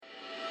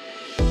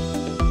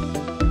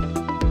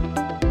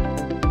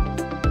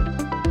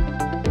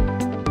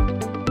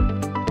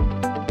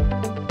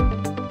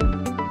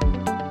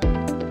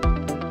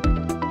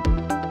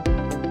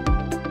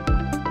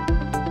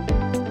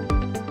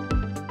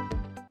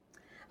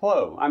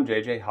Hello, I'm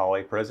JJ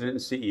Hawley, President and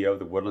CEO of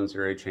the Woodlands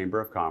Area Chamber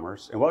of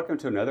Commerce, and welcome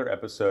to another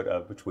episode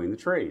of Between the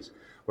Trees.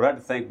 We'd like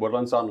to thank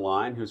Woodlands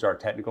Online, who's our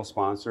technical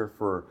sponsor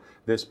for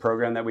this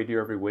program that we do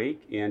every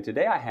week. And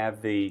today I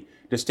have the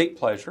distinct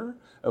pleasure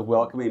of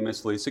welcoming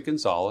Miss Lisa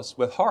Gonzalez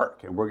with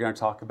HARC, and we're going to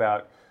talk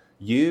about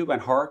you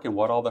and HARC and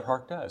what all that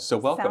HARC does. So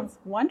welcome. Sounds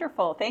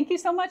wonderful. Thank you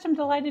so much. I'm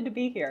delighted to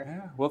be here.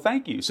 Yeah, well,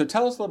 thank you. So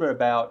tell us a little bit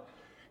about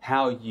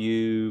how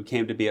you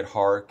came to be at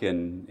HARC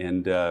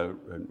and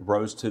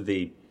rose to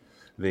the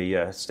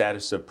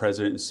status of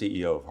President and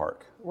CEO of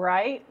HARC.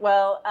 Right.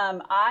 Well,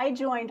 I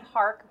joined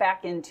HARC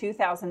back in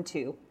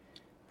 2002.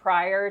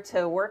 Prior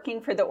to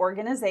working for the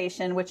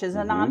organization, which is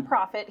a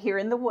nonprofit here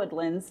in the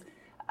Woodlands,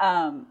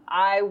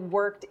 I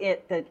worked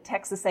at the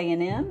Texas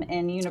A&M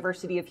and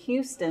University of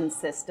Houston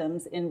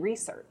systems in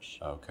research.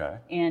 Okay.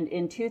 And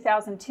in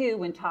 2002,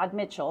 when Todd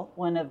Mitchell,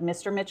 one of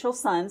Mr. Mitchell's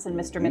sons, and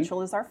Mr.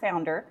 Mitchell is our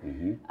founder,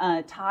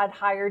 Todd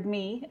hired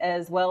me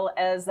as well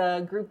as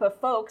a group of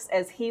folks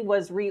as he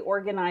was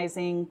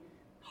reorganizing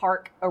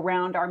HARC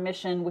around our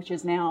mission, which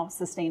is now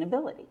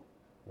sustainability.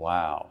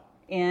 Wow.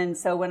 And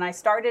so when I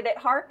started at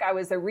HARC, I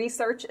was a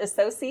research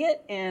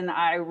associate, and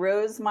I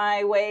rose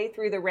my way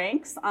through the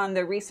ranks on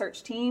the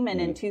research team, and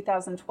in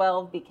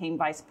 2012 became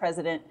vice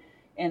president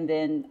and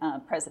then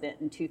president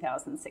in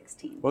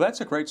 2016. Well, that's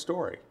a great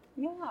story.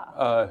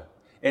 Yeah.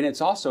 And it's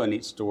also a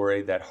neat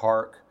story that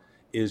HARC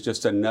is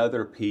just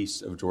another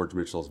piece of George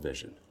Mitchell's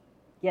vision.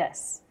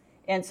 Yes.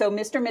 And so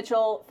Mr.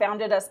 Mitchell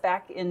founded us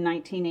back in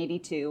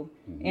 1982,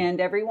 and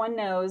everyone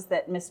knows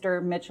that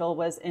Mr. Mitchell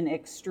was an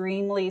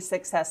extremely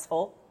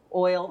successful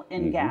oil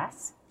and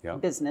gas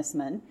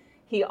businessman.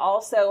 He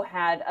also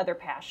had other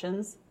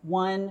passions,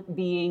 one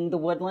being the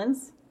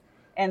woodlands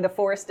and the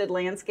forested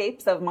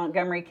landscapes of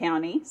Montgomery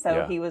County.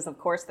 So he was, of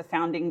course, the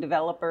founding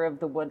developer of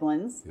the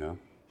woodlands. Yeah.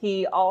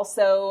 He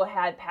also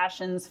had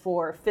passions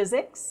for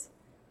physics,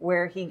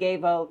 where he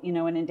gave an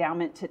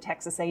endowment to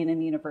Texas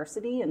A&M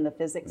University and the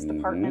physics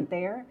department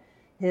there.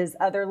 His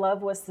other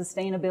love was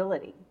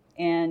sustainability.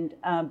 And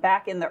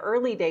back in the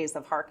early days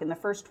of HARC, in the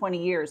first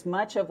 20 years,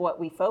 much of what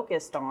we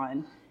focused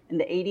on in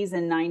the 80s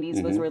and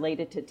 90s was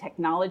related to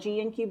technology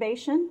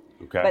incubation.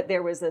 Okay. But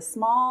there was a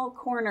small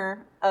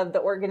corner of the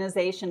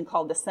organization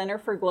called the Center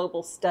for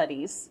Global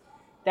Studies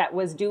that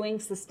was doing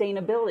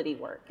sustainability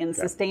work. And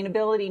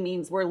sustainability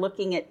means we're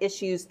looking at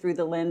issues through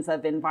the lens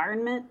of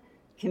environment,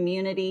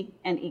 community,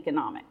 and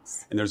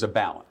economics. And there's a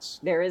balance.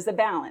 There is a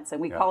balance,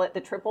 and we call it the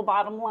triple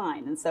bottom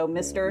line. And so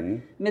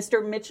Mr.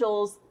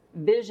 Mitchell's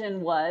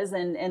vision was,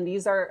 and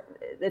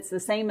it's the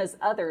same as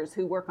others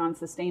who work on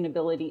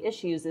sustainability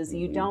issues, is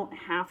you don't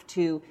have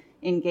to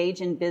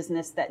engage in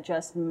business that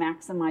just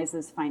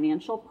maximizes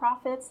financial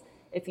profits.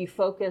 If you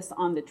focus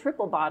on the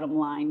triple bottom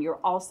line, you're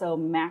also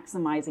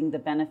maximizing the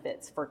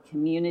benefits for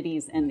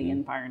communities and the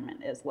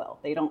environment as well.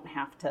 They don't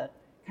have to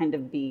kind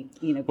of be,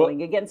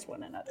 going against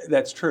one another.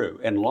 That's true.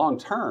 And long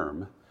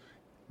term,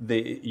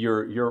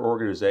 your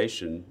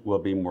organization will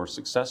be more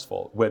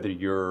successful, whether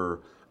you're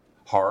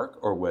HARC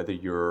or whether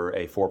you're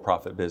a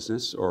for-profit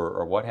business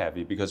or what have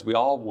you, because we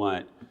all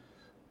want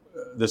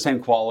the same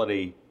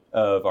quality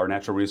of our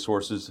natural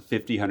resources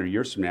 50, 100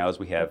 years from now as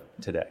we have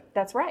today.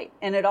 That's right.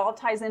 And it all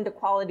ties into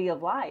quality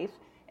of life.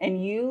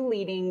 And you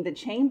leading the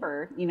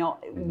chamber,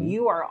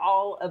 you are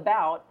all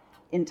about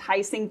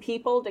enticing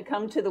people to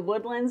come to the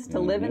woodlands, to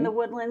live in the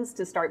woodlands,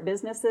 to start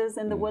businesses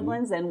in the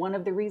woodlands. And one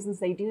of the reasons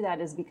they do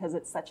that is because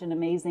it's such an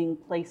amazing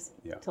place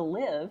to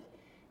live.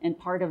 And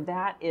part of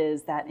that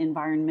is that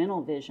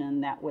environmental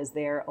vision that was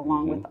there,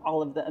 along with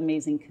all of the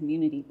amazing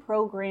community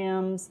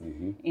programs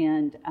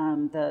and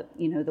the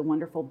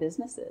wonderful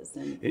businesses.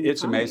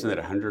 It's amazing that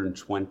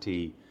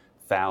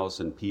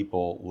 120,000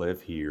 people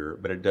live here,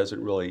 but it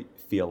doesn't really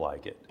feel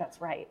like it. That's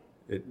right.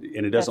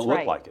 And it doesn't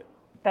look like it.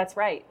 That's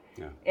right.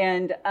 Yeah.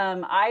 And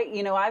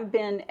I've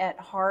been at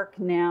HARC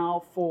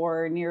now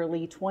for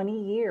nearly 20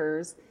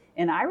 years.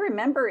 And I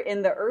remember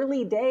in the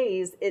early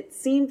days, it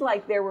seemed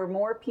like there were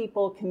more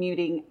people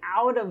commuting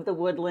out of the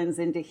woodlands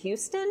into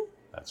Houston.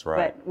 That's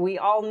right. But we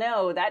all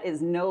know that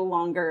is no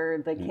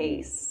longer the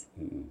case.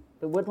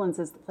 The woodlands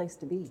is the place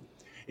to be.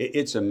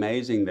 It's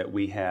amazing that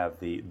we have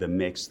the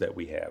mix that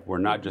we have. We're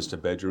not just a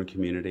bedroom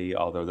community,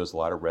 although there's a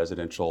lot of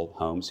residential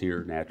homes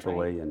here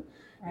naturally. Right.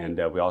 And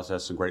we also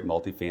have some great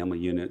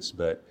multifamily units,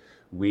 but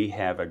we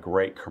have a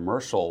great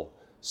commercial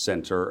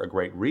center, a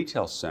great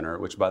retail center,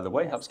 which, by the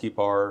way, helps keeps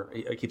our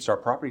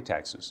property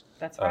taxes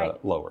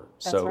lower.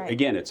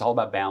 Again, it's all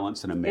about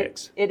balance and a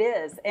mix. It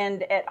is.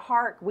 And at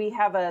HARC, we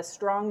have a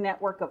strong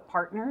network of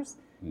partners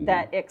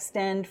that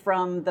extend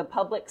from the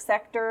public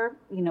sector,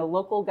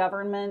 local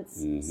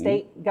governments,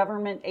 state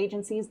government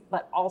agencies,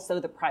 but also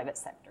the private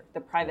sector.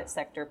 The private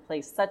sector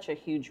plays such a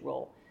huge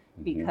role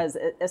because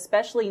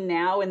especially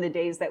now in the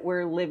days that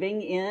we're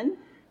living in,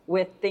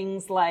 with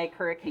things like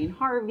Hurricane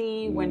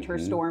Harvey, Winter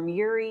Storm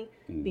Uri,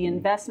 the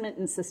investment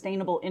in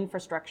sustainable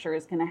infrastructure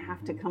is going to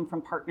have to come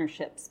from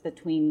partnerships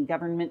between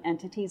government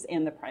entities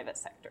and the private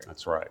sector.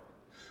 That's right.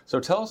 So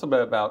tell us a bit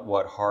about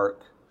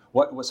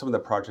what some of the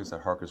projects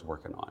that HARC is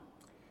working on.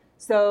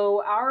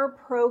 So our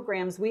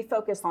programs, we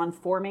focus on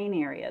four main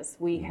areas.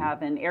 We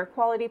have an air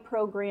quality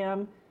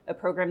program, a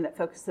program that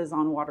focuses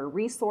on water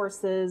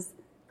resources,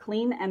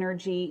 clean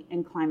energy,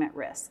 and climate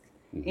risk.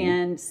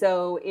 And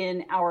so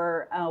in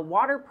our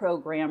water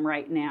program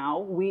right now,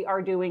 we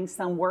are doing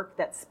some work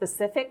that's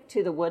specific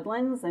to the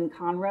Woodlands and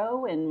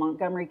Conroe in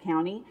Montgomery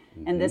County.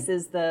 And this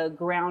is the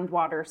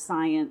Groundwater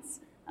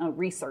Science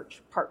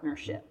Research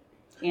Partnership.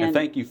 And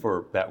thank you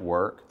for that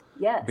work.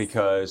 Yes.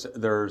 Because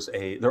there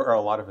are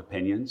a lot of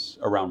opinions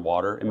around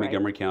water in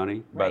Montgomery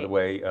County. By the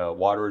way,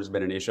 water has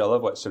been an issue. I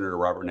love what Senator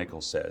Robert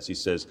Nichols says. He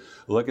says,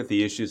 look at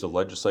the issues the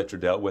legislature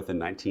dealt with in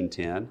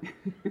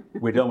 1910.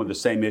 We're dealing with the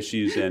same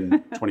issues in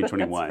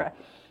 2021. That's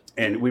right.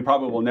 And we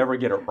probably will never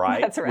get it right.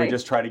 That's right. We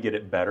just try to get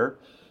it better.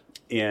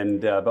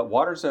 And but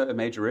water's a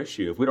major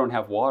issue. If we don't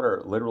have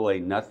water, literally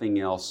nothing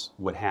else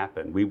would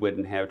happen. We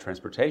wouldn't have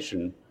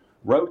transportation,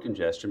 road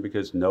congestion,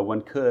 because no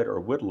one could or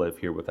would live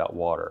here without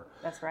water.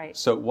 That's right.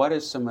 So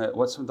what's some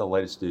of the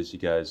latest news you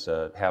guys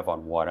have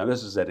on water? Now,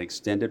 this is an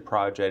extended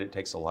project. It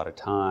takes a lot of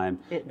time.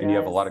 And you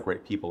have a lot of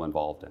great people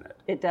involved in it.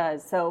 It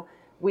does. So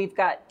we've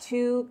got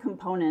two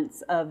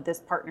components of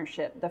this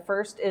partnership. The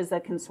first is a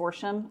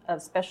consortium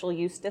of special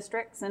use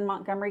districts in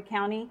Montgomery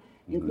County,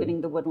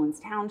 including the Woodlands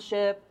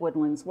Township,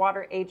 Woodlands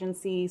Water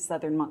Agency,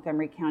 Southern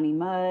Montgomery County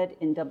MUD,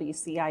 and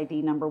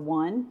WCID number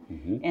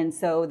 1. And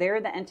so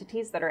they're the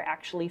entities that are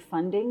actually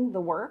funding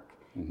the work,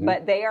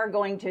 but they are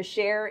going to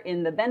share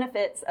in the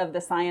benefits of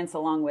the science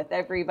along with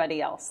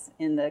everybody else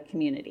in the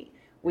community.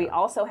 We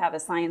also have a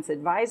science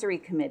advisory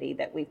committee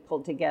that we've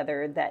pulled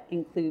together that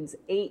includes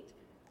 8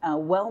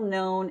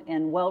 well-known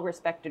and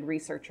well-respected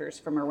researchers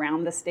from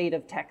around the state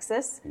of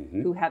Texas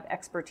who have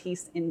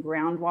expertise in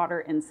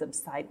groundwater and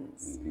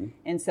subsidence.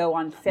 And so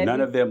on February...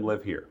 None of them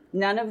live here.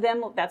 None of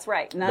them, that's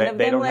right. None of them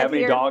They don't live have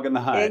any here. dog in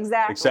the hunt.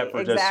 Exactly, except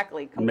for just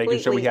making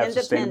sure we have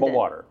sustainable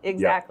water.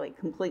 Exactly,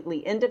 completely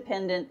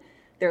independent.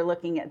 They're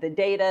looking at the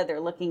data, they're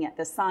looking at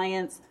the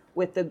science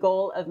with the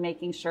goal of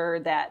making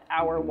sure that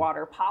our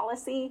water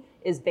policy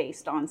is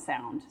based on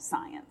sound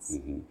science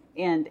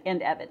and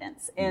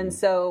evidence. And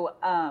so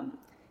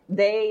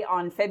they,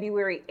 on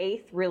February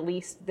 8th,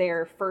 released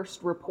their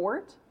first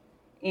report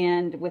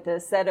and with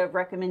a set of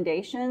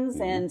recommendations.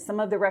 And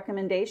some of the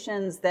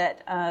recommendations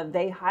that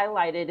they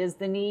highlighted is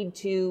the need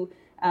to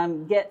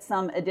get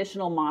some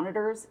additional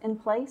monitors in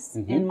place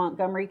in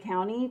Montgomery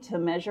County to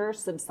measure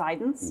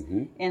subsidence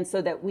and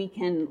so that we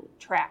can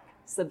track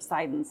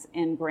subsidence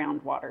and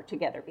groundwater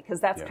together,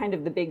 because that's kind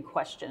of the big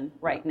question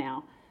right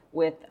now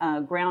with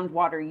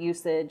groundwater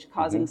usage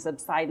causing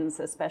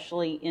subsidence,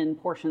 especially in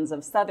portions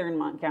of southern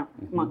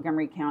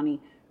Montgomery County,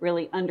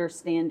 really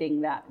understanding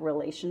that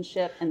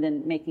relationship and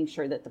then making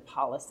sure that the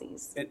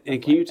policies.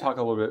 And can you talk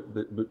a little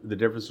bit the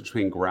difference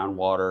between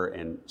groundwater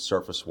and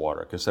surface water?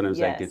 Because sometimes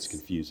that gets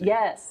confusing.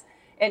 Yes.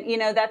 And, you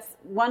know, that's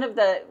one of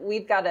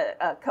we've got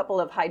a couple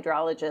of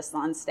hydrologists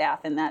on staff,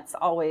 and that's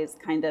always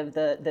kind of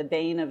the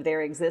bane of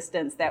their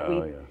existence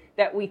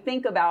that we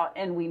think about,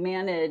 and we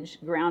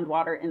manage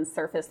groundwater and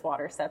surface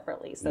water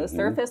separately. So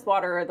surface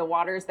water are the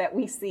waters that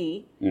we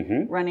see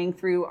running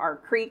through our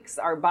creeks,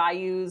 our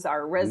bayous,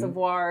 our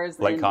reservoirs.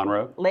 Lake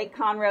Conroe. Lake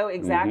Conroe,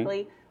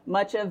 exactly.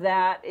 Much of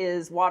that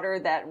is water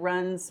that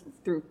runs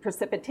through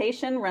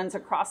precipitation, runs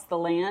across the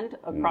land,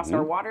 across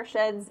our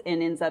watersheds,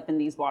 and ends up in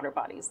these water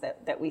bodies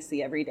that we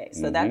see every day.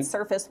 So that's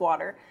surface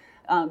water.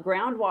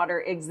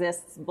 Groundwater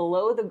exists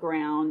below the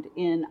ground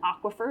in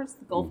aquifers,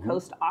 the Gulf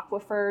Coast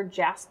Aquifer,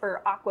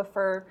 Jasper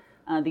Aquifer,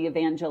 the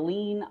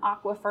Evangeline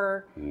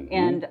Aquifer.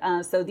 And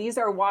so these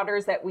are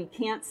waters that we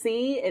can't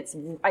see. It's,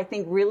 I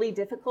think, really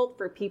difficult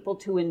for people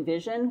to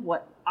envision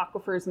what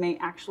aquifers may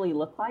actually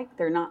look like.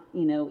 They're not,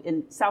 you know,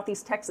 in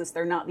Southeast Texas,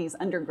 they're not these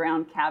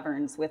underground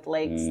caverns with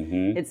lakes.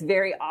 It's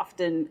very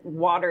often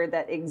water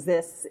that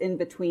exists in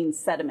between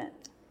sediment.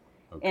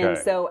 And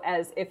so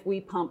as if we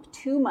pump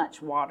too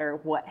much water,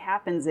 what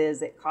happens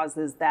is it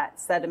causes that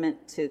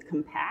sediment to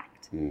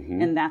compact,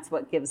 and that's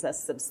what gives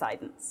us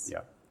subsidence.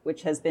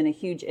 Which has been a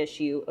huge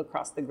issue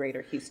across the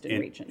greater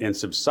Houston region. And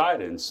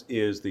subsidence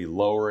is the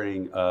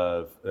lowering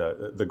of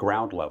the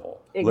ground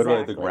level,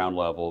 literally the ground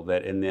level.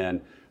 And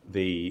then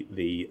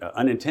the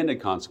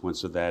unintended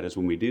consequence of that is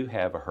when we do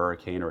have a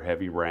hurricane or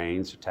heavy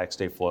rains, tax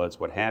day floods,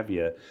 what have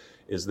you,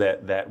 is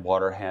that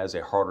water has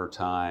a harder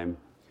time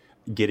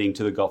getting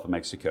to the Gulf of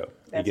Mexico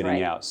and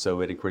getting out. So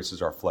it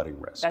increases our flooding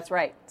risk. That's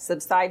right.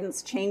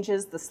 Subsidence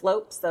changes the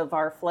slopes of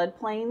our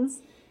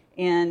floodplains.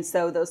 And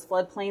so those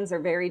floodplains are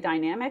very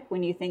dynamic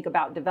when you think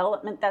about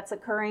development that's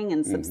occurring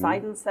and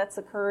subsidence that's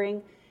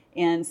occurring.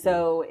 And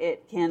so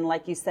it can,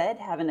 like you said,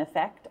 have an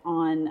effect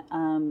on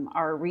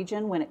our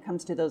region when it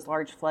comes to those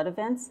large flood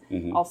events.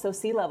 Also,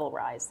 sea level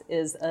rise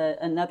is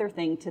another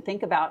thing to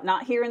think about,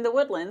 not here in the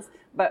Woodlands,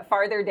 but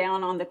farther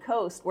down on the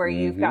coast where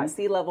you've got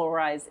sea level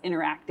rise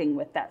interacting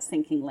with that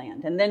sinking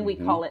land. And then we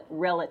call it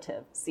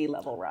relative sea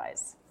level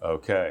rise.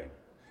 Okay.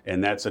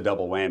 And that's a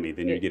double whammy.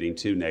 Then you're getting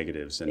two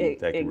negatives, and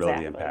that can really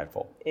be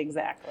impactful.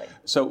 Exactly.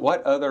 So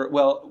what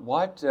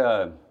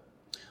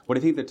do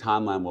you think the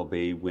timeline will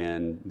be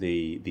when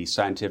the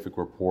scientific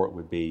report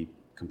would be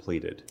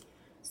completed?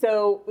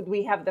 So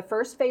we have the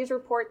first phase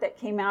report that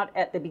came out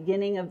at the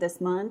beginning of this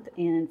month,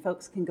 and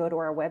folks can go to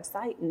our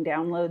website and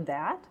download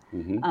that.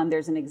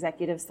 There's an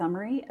executive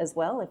summary as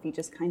well, if you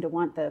just kind of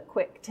want the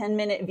quick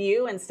 10-minute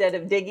view instead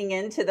of digging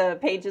into the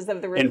pages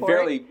of the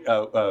report. In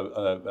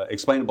fairly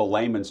explainable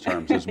layman's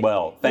terms as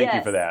well. Thank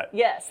you for that.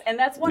 Yes, and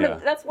that's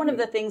one of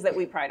the things that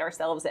we pride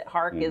ourselves at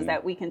HARC is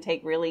that we can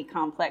take really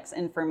complex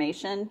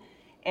information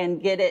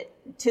and get it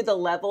to the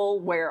level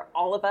where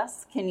all of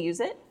us can use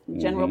it,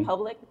 general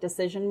public,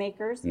 decision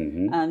makers,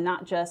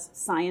 not just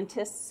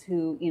scientists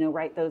who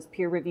write those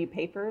peer review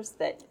papers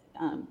that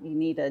you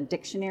need a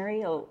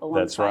dictionary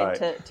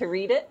alongside to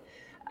read it.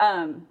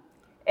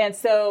 And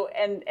so,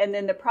 and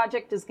then the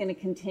project is going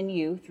to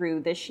continue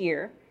through this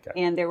year.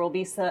 Okay. And there will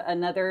be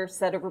another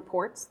set of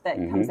reports that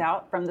comes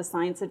out from the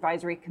Science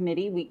Advisory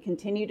Committee. We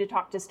continue to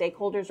talk to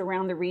stakeholders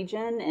around the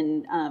region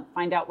and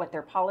find out what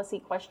their policy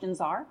questions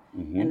are.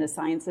 And the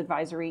Science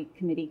Advisory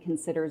Committee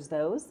considers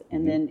those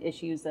and then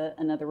issues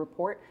another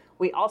report.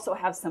 We also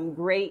have some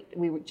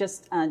we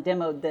just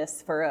demoed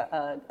this for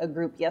a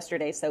group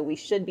yesterday, so we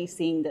should be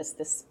seeing this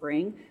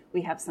spring.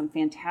 We have some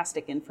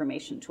fantastic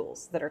information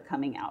tools that are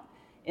coming out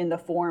in the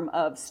form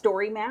of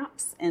story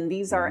maps, and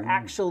these are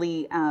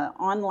actually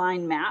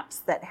online maps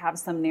that have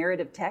some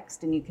narrative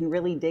text, and you can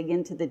really dig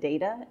into the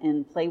data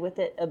and play with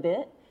it a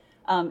bit,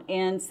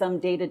 and some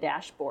data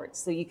dashboards.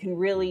 So you can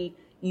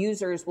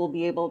users will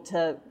be able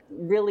to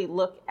really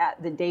look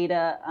at the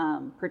data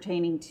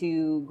pertaining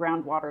to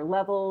groundwater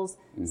levels,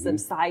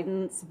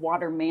 subsidence,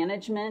 water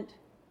management.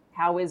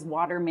 How is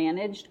water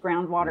managed,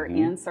 groundwater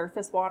and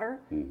surface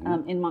water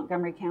in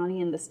Montgomery County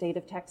in the state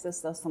of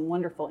Texas? So some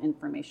wonderful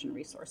information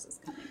resources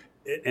coming.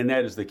 And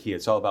that is the key.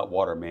 It's all about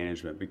water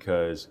management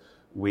because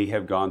we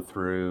have gone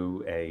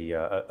through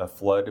a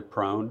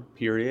flood-prone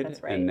period.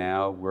 That's right. And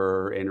now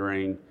we're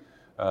entering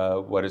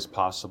what is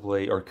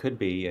possibly or could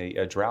be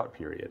a drought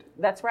period.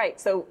 That's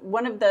right. So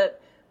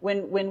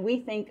when we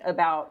think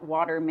about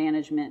water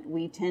management,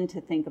 we tend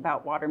to think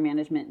about water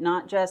management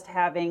not just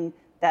having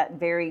that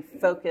very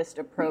focused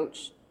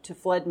approach to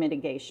flood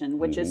mitigation,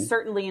 which is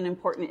certainly an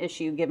important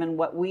issue given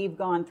what we've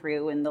gone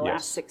through in the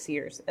last 6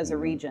 years as a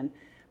region.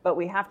 But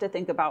we have to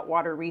think about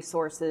water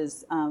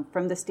resources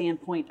from the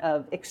standpoint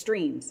of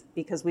extremes,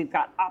 because we've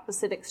got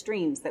opposite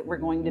extremes that we're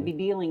going to be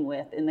dealing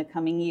with in the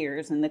coming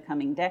years and the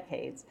coming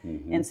decades.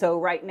 And so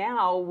right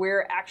now,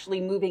 we're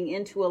actually moving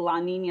into a La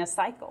Nina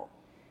cycle.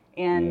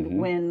 And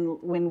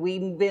when we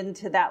move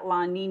into that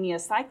La Nina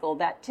cycle,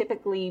 that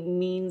typically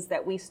means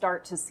that we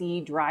start to see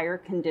drier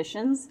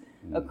conditions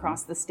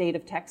across the state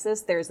of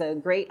Texas. There's a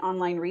great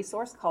online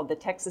resource called the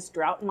Texas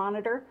Drought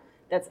Monitor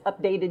that's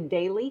updated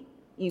daily.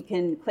 You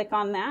can click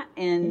on that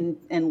and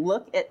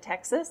look at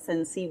Texas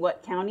and see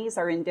what counties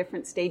are in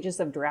different stages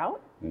of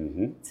drought.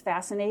 It's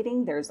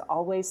fascinating. There's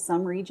always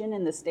some region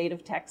in the state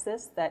of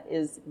Texas that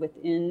is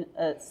within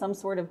some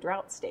sort of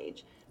drought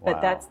stage. But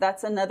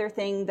that's another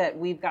thing that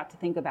we've got to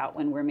think about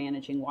when we're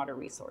managing water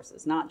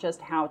resources, not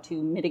just how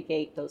to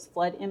mitigate those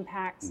flood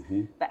impacts,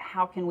 but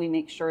how can we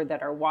make sure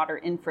that our water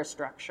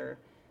infrastructure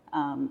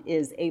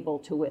is able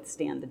to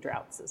withstand the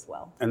droughts as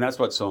well. And that's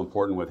what's so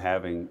important with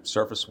having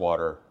surface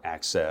water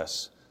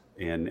access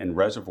in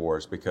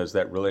reservoirs, because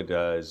that really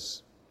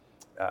does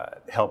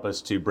help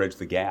us to bridge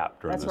the gap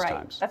during those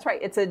times. That's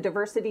right. It's a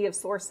diversity of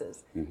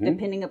sources,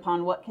 depending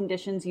upon what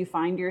conditions you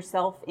find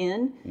yourself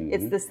in.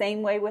 It's the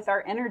same way with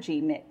our energy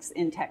mix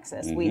in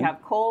Texas. We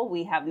have coal,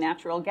 we have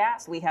natural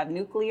gas, we have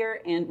nuclear,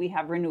 and we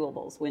have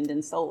renewables, wind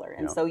and solar.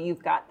 And so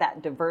you've got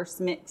that diverse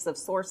mix of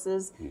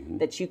sources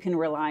that you can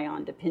rely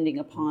on depending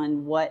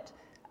upon what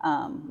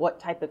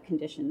type of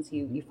conditions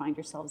you find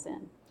yourselves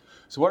in.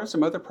 So what are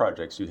some other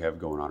projects you have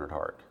going on at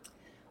HARC?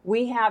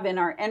 We have in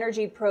our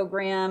energy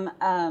program,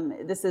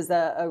 this is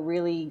a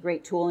really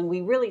great tool, and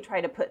we really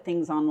try to put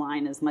things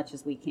online as much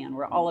as we can.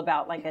 We're all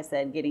about, like I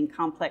said, getting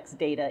complex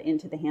data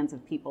into the hands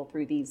of people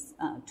through these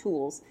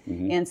tools.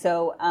 And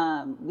so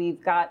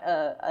we've got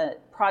a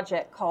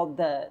project called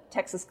the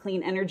Texas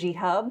Clean Energy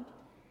Hub,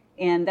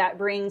 and that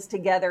brings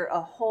together a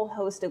whole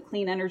host of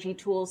clean energy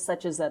tools,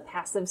 such as a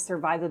passive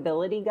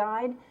survivability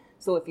guide.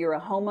 So if you're a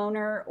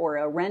homeowner or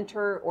a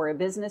renter or a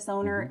business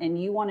owner and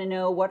you want to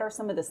know what are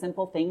some of the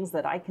simple things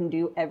that I can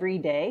do every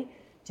day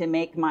to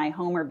make my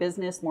home or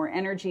business more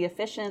energy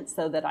efficient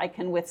so that I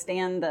can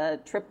withstand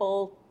the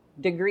triple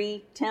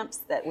degree temps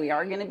that we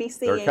are going to be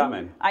seeing. They're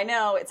coming. I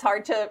know it's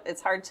hard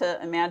to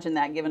imagine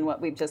that given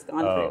what we've just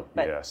gone through,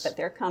 but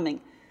they're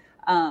coming.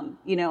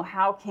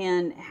 How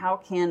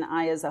can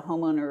I as a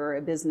homeowner or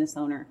a business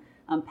owner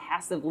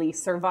passively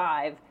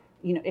survive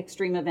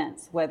extreme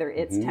events, whether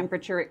it's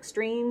temperature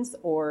extremes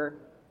or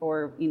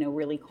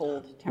really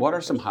cold temperatures. What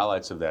are some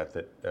highlights of that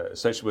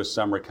especially with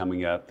summer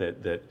coming up,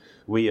 that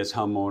we as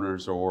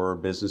homeowners or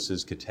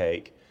businesses could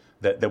take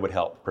that would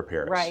help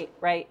prepare us?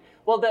 Right.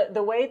 Well,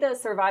 the way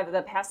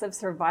the passive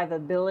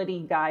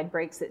survivability guide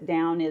breaks it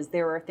down is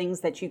there are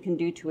things that you can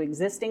do to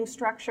existing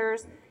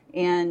structures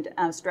and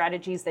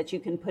strategies that you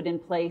can put in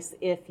place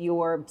if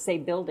you're, say,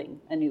 building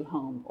a new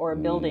home or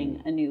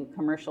building a new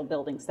commercial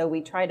building. So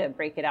we try to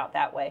break it out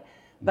that way.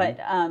 But,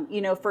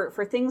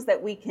 for things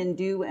that we can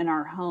do in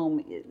our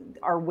home,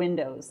 our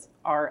windows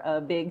are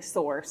a big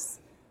source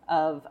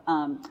of...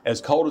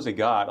 as cold as it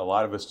got, a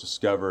lot of us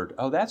discovered,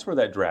 oh, that's where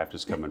that draft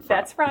is coming from.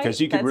 That's right. Because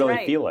you could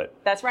really feel it.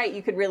 That's right.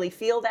 You could really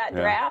feel that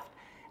draft.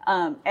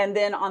 And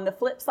then on the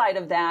flip side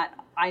of that,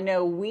 I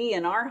know we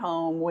in our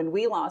home, when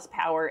we lost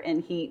power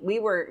and heat, we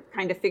were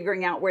kind of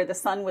figuring out where the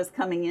sun was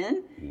coming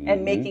in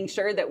and making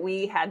sure that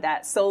we had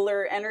that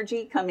solar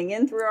energy coming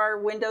in through our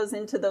windows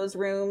into those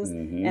rooms.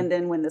 And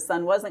then when the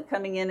sun wasn't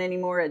coming in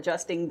anymore,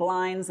 adjusting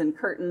blinds and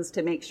curtains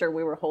to make sure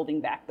we were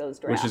holding back those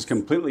drafts. Which is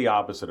completely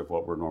opposite of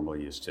what we're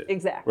normally used to.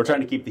 Exactly. We're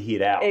trying to keep the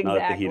heat out, not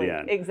let the heat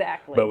in.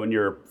 Exactly. But when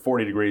you're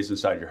 40 degrees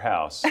inside your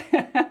house,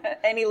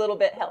 any little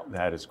bit helps.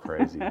 That is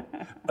crazy.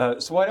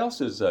 So what else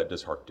does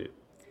HARC do?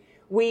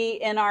 We,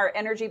 in our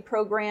energy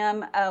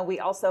program, we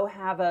also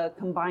have a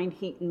combined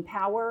heat and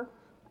power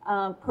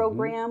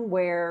program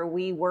where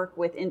we work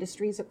with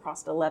industries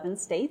across 11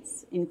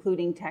 states,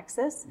 including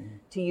Texas,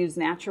 to use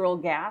natural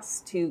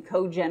gas to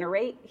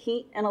co-generate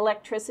heat and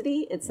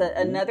electricity. It's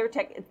another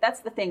tech. That's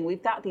the thing.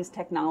 We've got these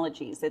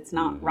technologies. It's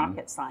not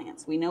rocket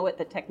science. We know what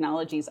the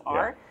technologies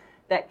are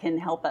that can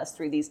help us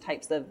through these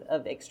types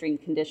of extreme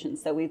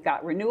conditions. So we've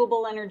got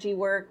renewable energy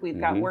work. We've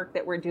got work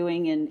that we're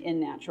doing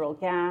in natural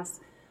gas.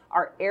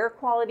 Our air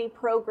quality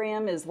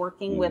program is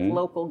working with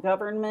local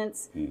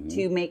governments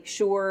to make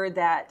sure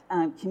that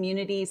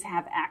communities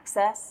have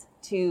access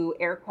to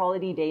air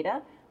quality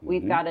data.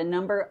 We've got a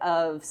number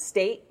of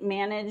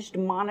state-managed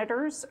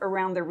monitors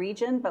around the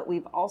region, but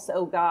we've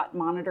also got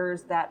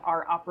monitors that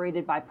are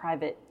operated by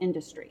private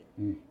industry.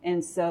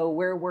 And so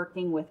we're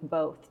working with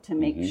both to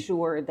make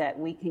sure that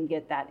we can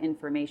get that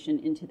information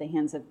into the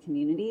hands of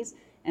communities.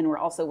 And we're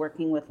also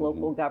working with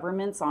local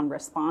governments on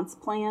response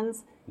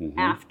plans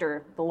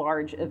after the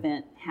large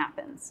event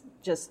happens,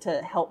 just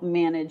to help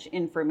manage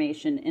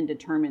information and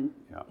determine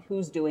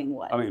who's doing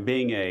what. I mean,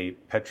 being a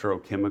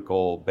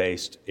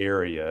petrochemical-based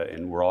area,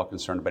 and we're all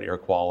concerned about air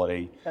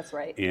quality. That's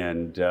right.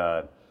 And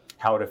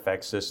how it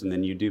affects us. And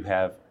then you do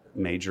have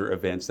major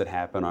events that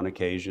happen on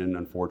occasion.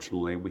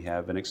 Unfortunately, we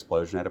have an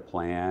explosion at a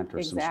plant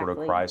or some sort of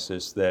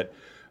crisis that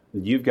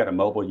you've got a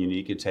mobile unit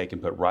you can take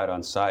and put right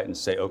on site and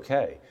say,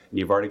 okay, and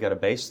you've already got a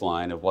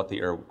baseline of what the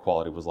air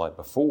quality was like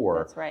before.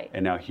 That's right.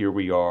 And now here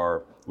we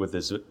are with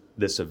this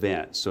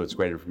event. So it's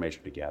great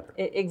information to gather.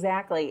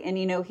 Exactly. And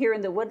here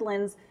in the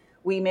Woodlands,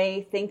 we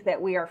may think that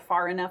we are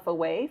far enough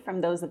away from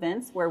those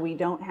events where we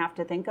don't have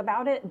to think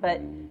about it. But,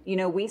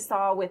 we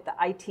saw with the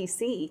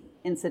ITC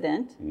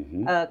incident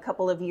a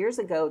couple of years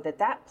ago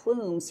that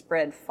plume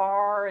spread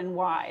far and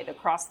wide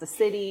across the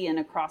city and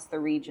across the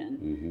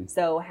region.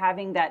 So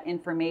having that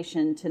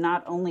information to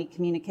not only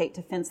communicate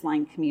to fence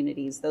line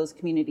communities, those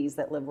communities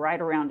that live right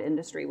around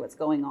industry, what's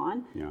going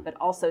on, but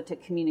also to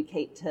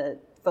communicate to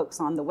folks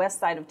on the west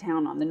side of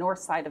town, on the north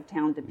side of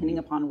town, depending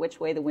upon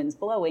which way the wind's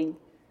blowing.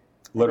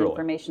 Literally.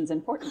 Information's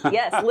important.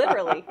 Yes,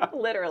 literally.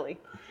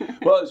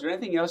 Well, is there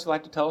anything else you'd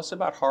like to tell us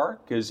about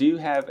HARC? Because you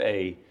have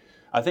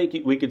I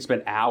think we could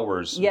spend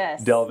hours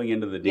delving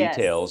into the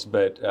details,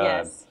 but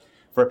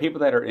for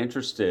people that are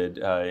interested,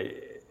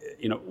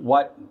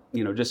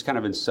 just kind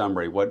of in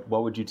summary, what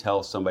would you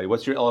tell somebody?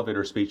 What's your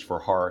elevator speech for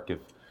HARC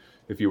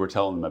if you were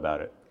telling them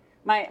about it?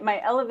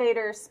 My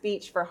elevator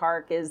speech for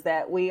HARC is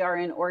that we are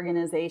an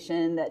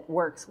organization that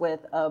works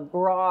with a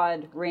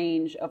broad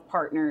range of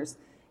partners.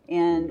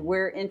 And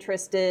we're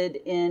interested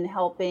in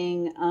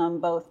helping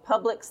both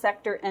public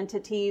sector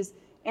entities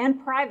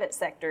and private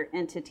sector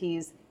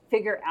entities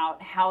figure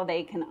out how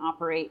they can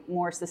operate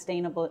more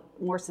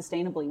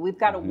sustainably. We've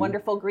got a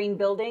wonderful green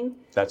building.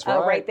 That's right.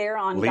 Right there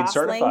on LEED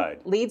Gosling. certified.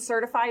 LEED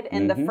certified,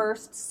 and the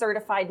first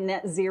certified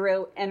net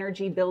zero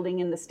energy building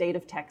in the state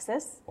of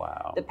Texas.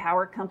 Wow. The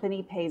power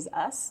company pays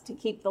us to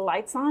keep the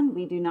lights on.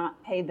 We do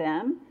not pay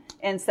them.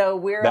 And so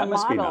we're that a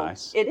must model. Be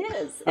nice. It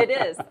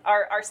is.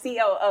 Our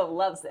COO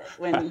loves it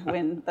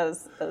when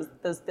those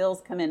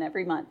bills come in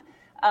every month.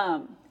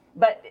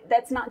 But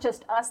that's not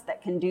just us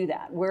that can do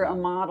that. We're a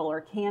model,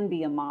 or can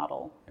be a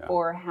model,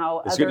 for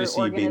how it's other good to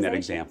see you being that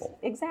organizations- example.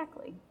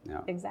 Exactly.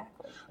 Yeah.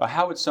 Exactly.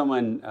 How would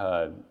someone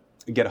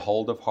get a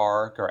hold of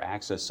HARC or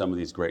access some of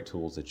these great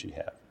tools that you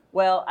have?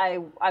 Well,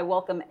 I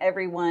welcome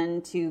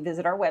everyone to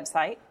visit our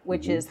website,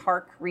 which is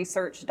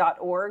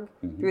harcresearch.org.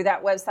 Through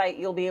that website,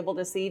 you'll be able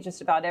to see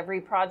just about every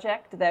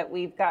project that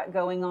we've got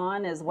going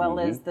on, as well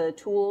as the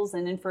tools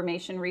and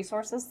information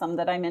resources, some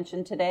that I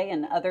mentioned today,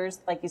 and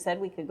others, like you said,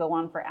 we could go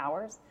on for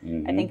hours.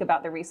 I think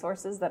about the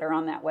resources that are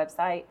on that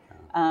website.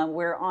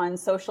 We're on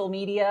social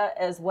media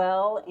as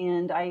well,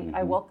 and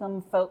I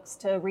welcome folks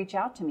to reach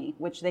out to me,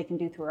 which they can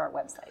do through our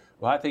website.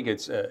 Well, I think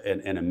it's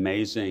an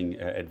amazing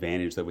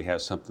advantage that we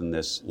have something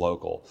this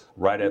local,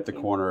 right at the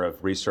corner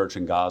of Research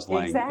and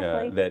Gosling.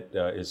 Exactly. That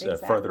is a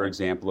further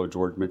example of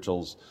George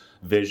Mitchell's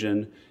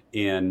vision.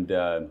 And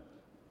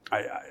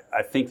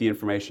I think the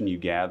information you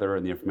gather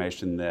and the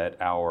information that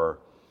our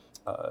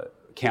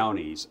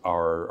counties,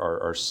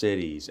 our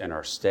cities, and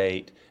our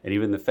state, and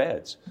even the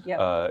feds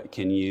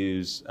can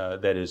use,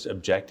 that is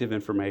objective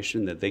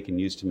information that they can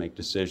use to make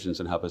decisions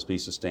and help us be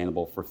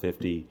sustainable for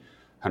 50,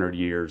 100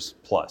 years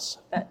plus.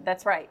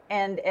 That's right.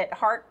 And at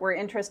heart, we're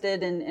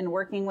interested in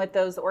working with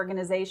those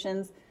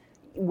organizations.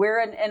 We're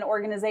an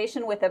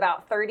organization with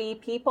about 30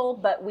 people,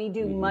 but we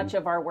do much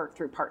of our work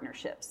through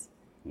partnerships.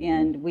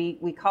 And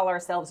we call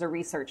ourselves a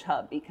research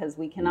hub because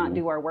we cannot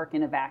do our work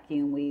in a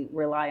vacuum. We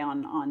rely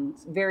on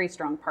very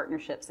strong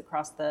partnerships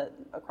across the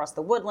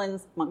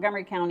Woodlands,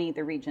 Montgomery County,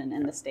 the region,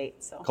 and the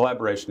state. So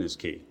collaboration is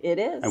key. It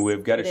is. And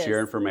we've got to share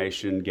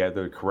information,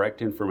 gather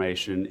correct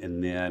information,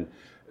 and then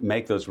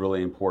make those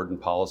really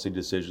important policy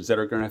decisions that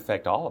are going to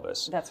affect all of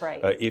us. That's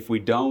right. If we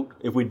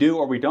do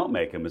or we don't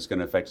make them, it's going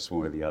to affect us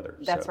one way or the other.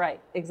 That's right,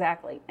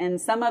 exactly. And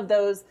some of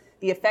those,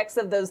 the effects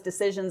of those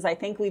decisions, I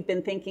think we've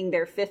been thinking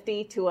they're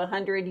 50 to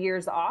 100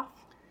 years off,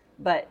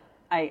 but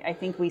I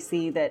think we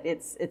see that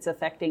it's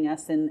affecting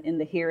us in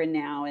the here and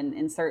now,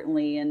 and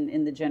certainly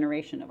in the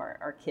generation of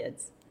our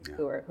kids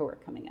who are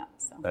coming up.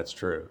 So that's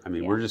true. I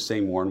mean, we're just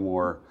seeing more and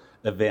more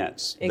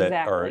events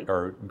that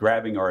are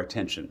grabbing our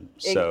attention.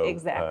 So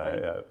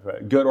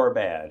good or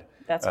bad.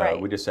 That's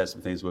right. We just have some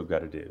things we've got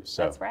to do.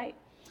 So that's right.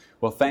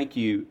 Well, thank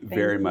you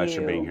very much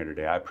for being here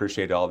today. I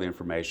appreciate all the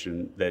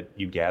information that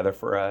you gather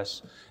for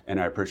us, and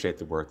I appreciate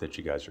the work that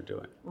you guys are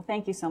doing. Well,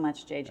 thank you so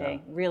much,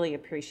 JJ. Really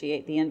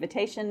appreciate the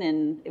invitation,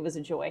 and it was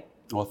a joy.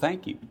 Well,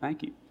 thank you.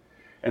 Thank you.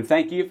 And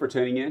thank you for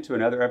tuning in to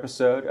another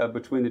episode of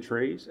Between the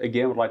Trees.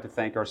 Again, we'd like to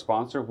thank our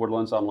sponsor,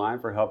 Woodlands Online,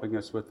 for helping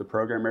us with the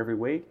program every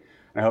week.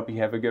 I hope you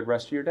have a good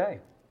rest of your day.